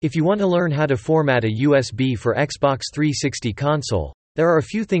If you want to learn how to format a USB for Xbox 360 console, there are a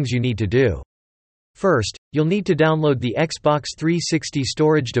few things you need to do. First, you'll need to download the Xbox 360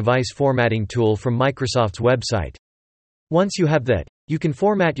 storage device formatting tool from Microsoft's website. Once you have that, you can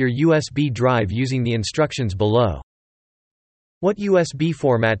format your USB drive using the instructions below. What USB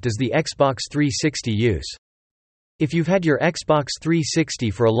format does the Xbox 360 use? If you've had your Xbox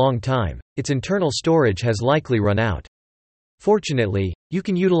 360 for a long time, its internal storage has likely run out. Fortunately, you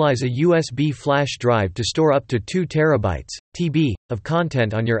can utilize a USB flash drive to store up to 2 TB of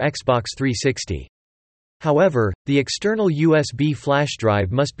content on your Xbox 360. However, the external USB flash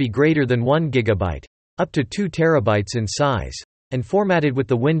drive must be greater than 1 GB, up to 2 TB in size, and formatted with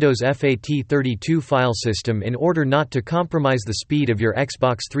the Windows FAT32 file system in order not to compromise the speed of your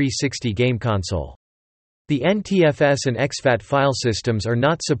Xbox 360 game console. The NTFS and exFAT file systems are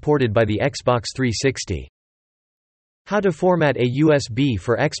not supported by the Xbox 360. How to format a USB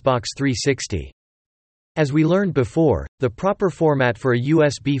for Xbox 360. As we learned before, the proper format for a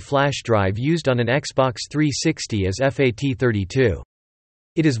USB flash drive used on an Xbox 360 is FAT32.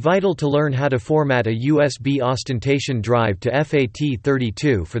 It is vital to learn how to format a USB ostentation drive to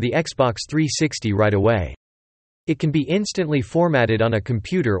FAT32 for the Xbox 360 right away. It can be instantly formatted on a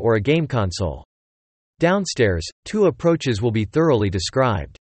computer or a game console. Downstairs, 2 approaches will be thoroughly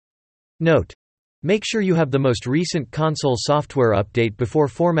described. Note: make sure you have the most recent console software update before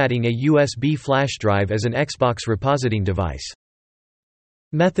formatting a USB flash drive as an Xbox repositing device.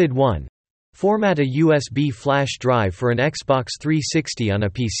 Method 1. Format a USB flash drive for an Xbox 360 on a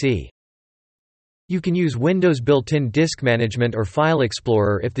PC. You can use Windows built-in disk management or File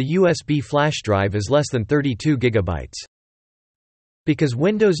Explorer if the USB flash drive is less than 32 GB. Because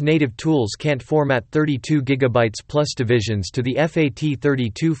Windows native tools can't format 32 GB plus divisions to the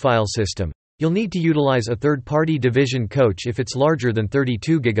FAT32 file system, you'll need to utilize a third-party division coach if it's larger than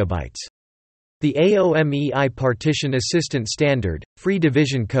 32 GB. The AOMEI Partition Assistant Standard, Free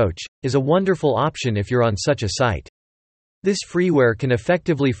Division Coach, is a wonderful option if you're on such a site. This freeware can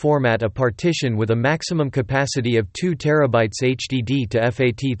effectively format a partition with a maximum capacity of 2 TB HDD to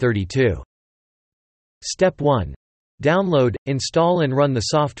FAT32. Step 1. Download, install and run the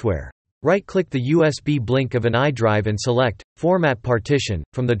software. Right-click the USB blink of an iDrive and select Format Partition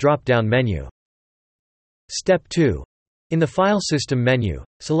from the drop-down menu. Step 2. In the File System menu,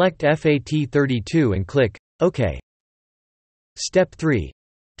 select FAT32 and click OK. Step 3.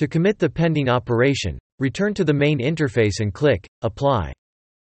 To commit the pending operation, return to the main interface and click Apply.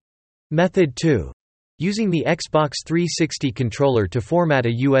 Method 2. Using the Xbox 360 controller to format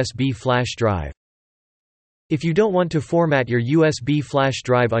a USB flash drive. If you don't want to format your USB flash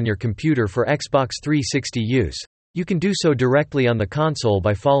drive on your computer for Xbox 360 use, you can do so directly on the console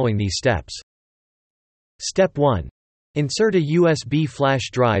by following these steps. Step 1. Insert a USB flash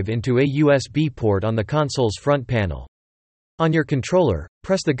drive into a USB port on the console's front panel. On your controller,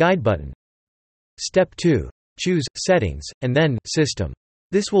 press the guide button. Step 2. Choose Settings, and then System.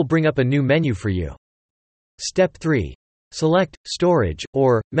 This will bring up a new menu for you. Step 3. Select Storage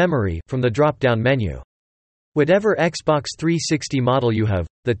or Memory from the drop-down menu. Whatever Xbox 360 model you have,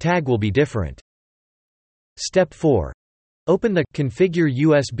 the tag will be different. Step 4. Open the Configure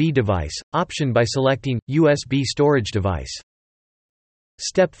USB device option by selecting USB storage device.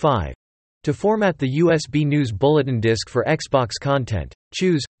 Step 5. To format the USB News Bulletin disk for Xbox content,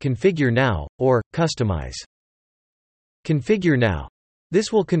 choose Configure Now or Customize. Configure Now.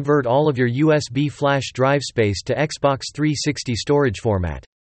 This will convert all of your USB flash drive space to Xbox 360 storage format.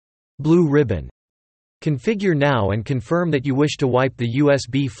 Blue ribbon. Configure now and confirm that you wish to wipe the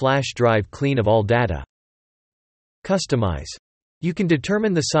USB flash drive clean of all data. Customize. You can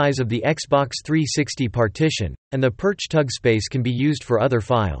determine the size of the Xbox 360 partition, and the perch tug space can be used for other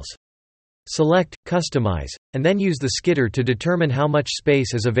files. Select Customize, and then use the skidder to determine how much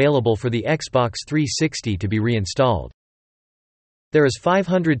space is available for the Xbox 360 to be reinstalled. There is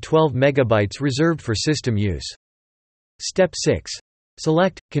 512 MB reserved for system use. Step 6.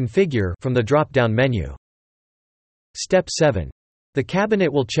 Select Configure from the drop-down menu. Step 7. The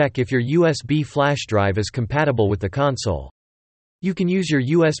cabinet will check if your USB flash drive is compatible with the console. You can use your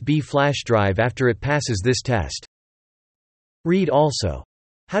USB flash drive after it passes this test. Read also: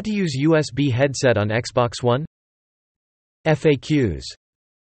 how to use USB headset on Xbox One? FAQs.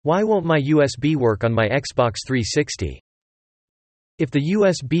 Why won't my USB work on my Xbox 360? If the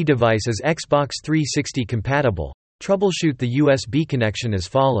USB device is Xbox 360 compatible, troubleshoot the USB connection as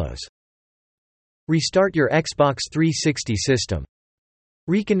follows. Restart your Xbox 360 system.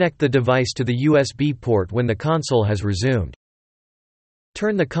 Reconnect the device to the USB port when the console has resumed.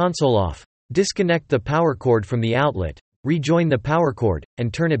 Turn the console off. Disconnect the power cord from the outlet. rejoin the power cord,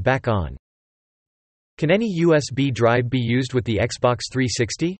 and turn it back on. Can any USB drive be used with the Xbox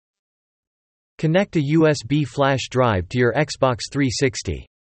 360? Connect a USB flash drive to your Xbox 360.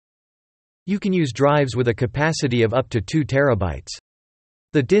 You can use drives with a capacity of up to 2 TB.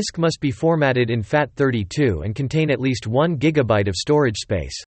 The disk must be formatted in FAT32 and contain at least 1 GB of storage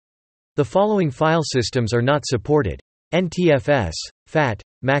space. The following file systems are not supported: NTFS, FAT,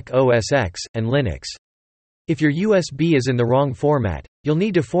 Mac OS X, and Linux. If your USB is in the wrong format, you'll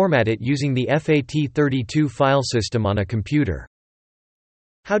need to format it using the FAT32 file system on a computer.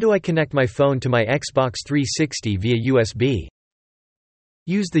 How do I connect my phone to my Xbox 360 via USB?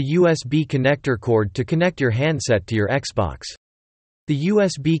 Use the USB connector cord to connect your handset to your Xbox. The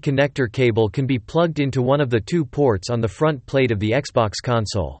USB connector cable can be plugged into one of the 2 ports on the front plate of the Xbox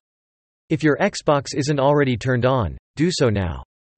console. If your Xbox isn't already turned on, do so now.